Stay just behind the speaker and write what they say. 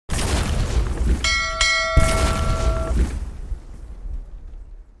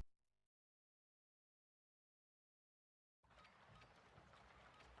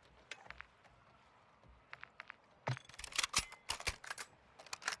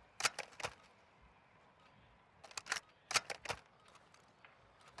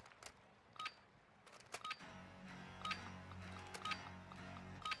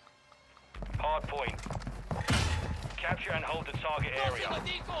hard point. Capture and hold the target area.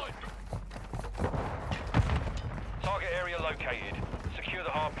 Target area located. Secure the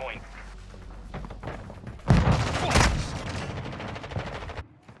hard point.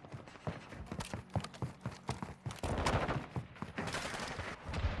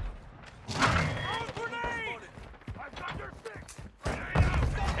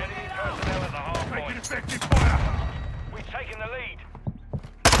 Effective fire! We've taken the lead.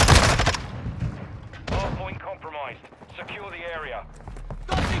 Hard point compromised. Secure the area.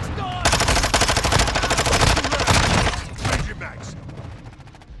 Change your mags.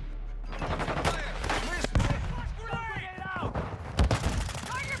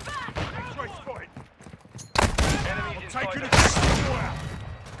 X-ray spotted. Enemies inside Taking the... effective fire!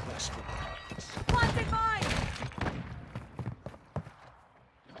 Planted mine!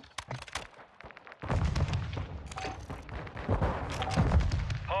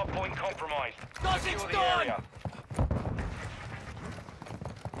 Hard point compromised. Secure the done! area.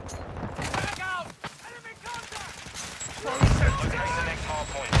 Locate the next hard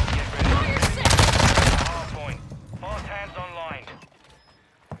point. Get ready. Fire six! Hard point. Fast hands online.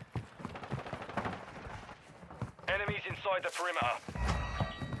 Enemies inside the perimeter.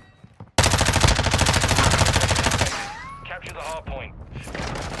 Capture the hard point.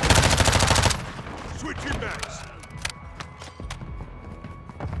 Switching mags.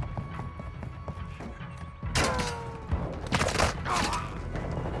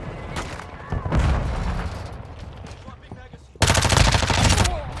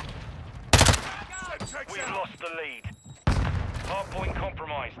 We've lost the lead. Hard point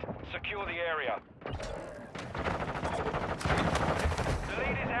compromised. Secure the area. The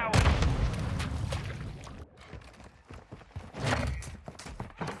lead is ours.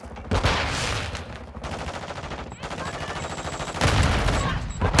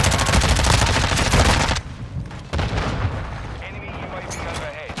 Enemy UAV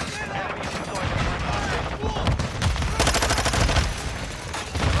overhead. Enemies inside the perimeter.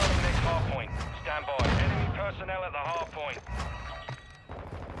 Confirming next hard point. Stand by. Enemy personnel at the hard point.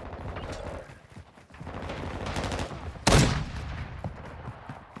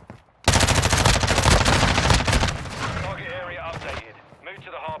 Target area updated. Move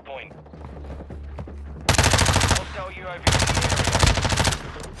to the hard point. Hostile UAV in the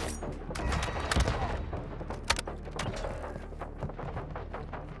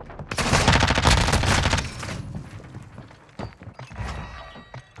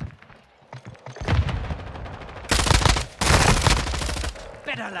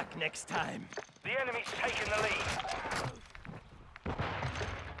Better luck next time. The enemy's taken the lead.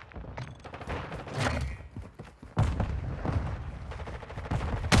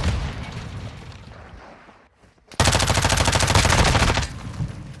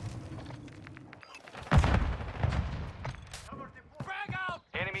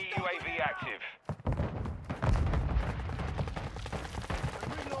 Enemy UAV active.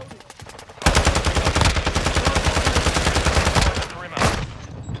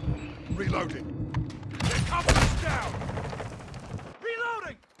 Reloading. They're covering us down.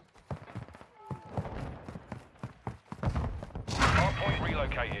 Reloading! Hard point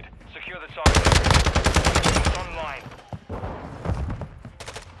relocated. Secure the target. It's online.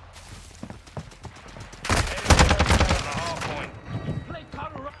 Enemy personnel at the hard point. Play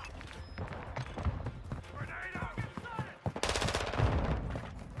counter.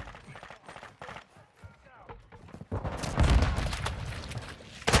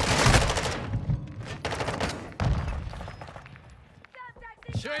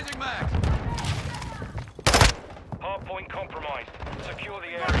 Changing mag. Hard point compromised. Secure the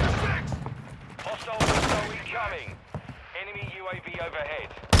area. Hostile incoming. Enemy UAV overhead.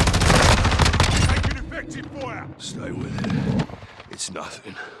 Taking effective fire! Stay with it. It's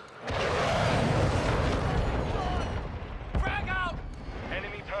nothing. Frag out!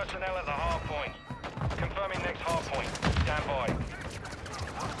 Enemy personnel at the hard point. Confirming next hard point. Stand by.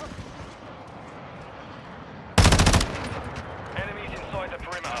 Enemies inside the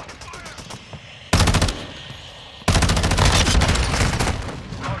perimeter.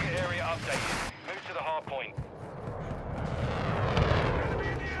 Target area updated. Move to the hard point.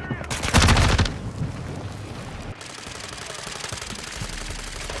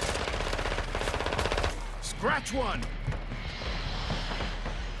 Scratch one!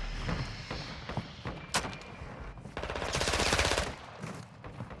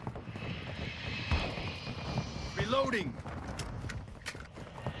 Reloading!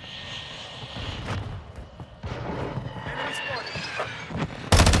 Enemy spotted!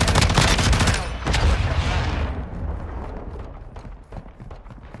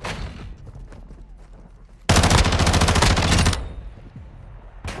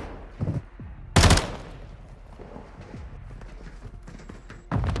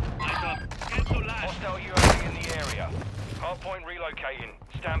 Hardpoint relocating.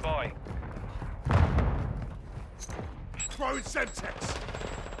 Stand by. Throwing Semtex.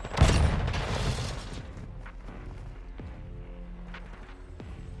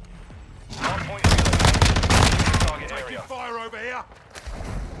 Hardpoint relocating. Target Taking area. fire over here.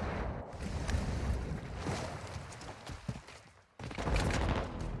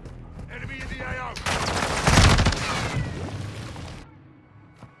 Enemy in the AO.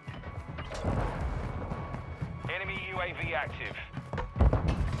 Enemy UAV active.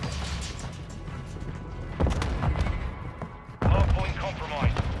 Hardpoint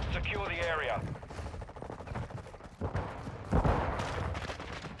compromised. Secure the area.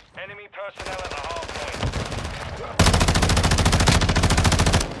 Enemy personnel at the hardpoint.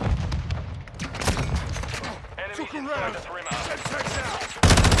 Enemies Took inside around. the perimeter. Semtex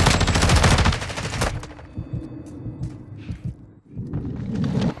out.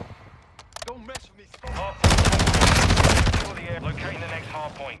 Don't mess with me. Hardpoint. Secure the area. Locating the next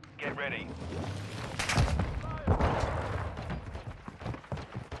hardpoint. Get ready.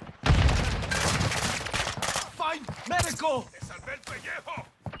 Find medical. Es el Belfeyejo.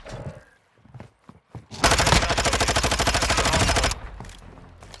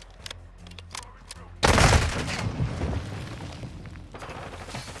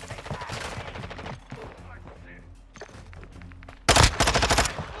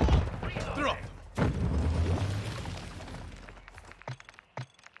 They're up.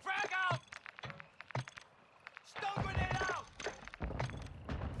 Frag out. Stun grenade out.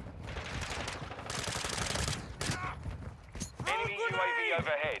 Enemy UAV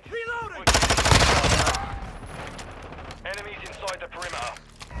overhead. Reloading. Enemies inside the perimeter.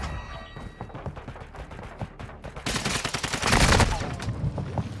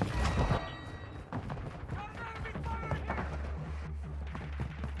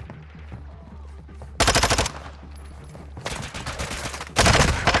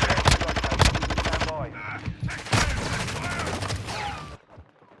 Stand by.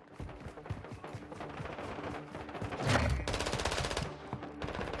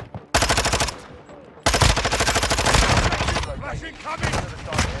 Flash incoming. To the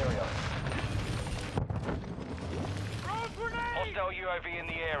target area. Hostile UAV in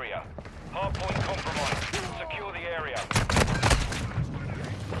the area. Hardpoint compromised. Secure the area.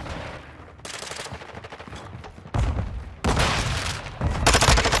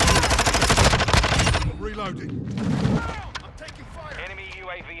 Reloading. I'm taking fire. Enemy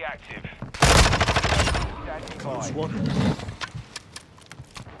UAV active. Standing Close by. one.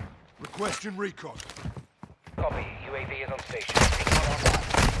 Requesting recon. Copy. UAV is on station. Recon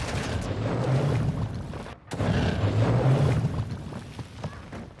online.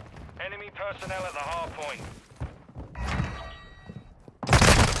 Enemy personnel at the hardpoint.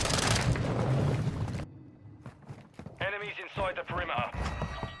 Enemies inside the perimeter.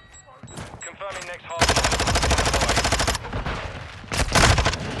 Confirming next hardpoint.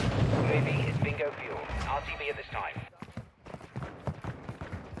 UAV is bingo fuel. RTB at this time.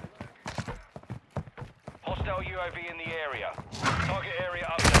 Hostile UAV in the area. Target area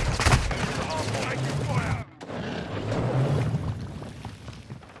update. Move to the hardpoint. Taking fire.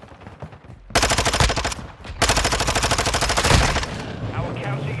 Our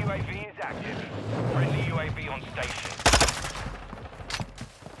counter UAV is active. Friendly UAV on station.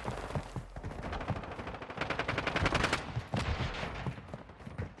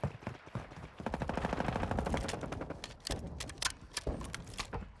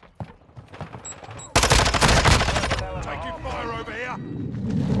 Taking fire over here.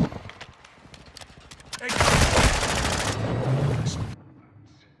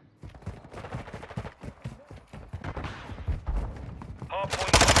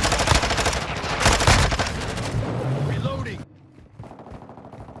 Hardpoint. Reloading.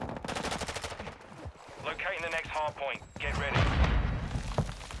 Locating the next hardpoint. Get ready.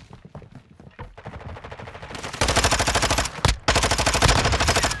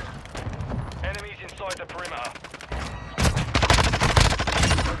 Enemies inside the perimeter.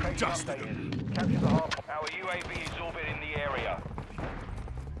 Dusted Capture the hardpoint. Our UAV is orbiting the area.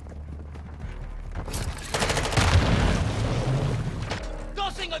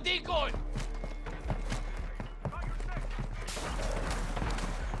 Tossing a decoy.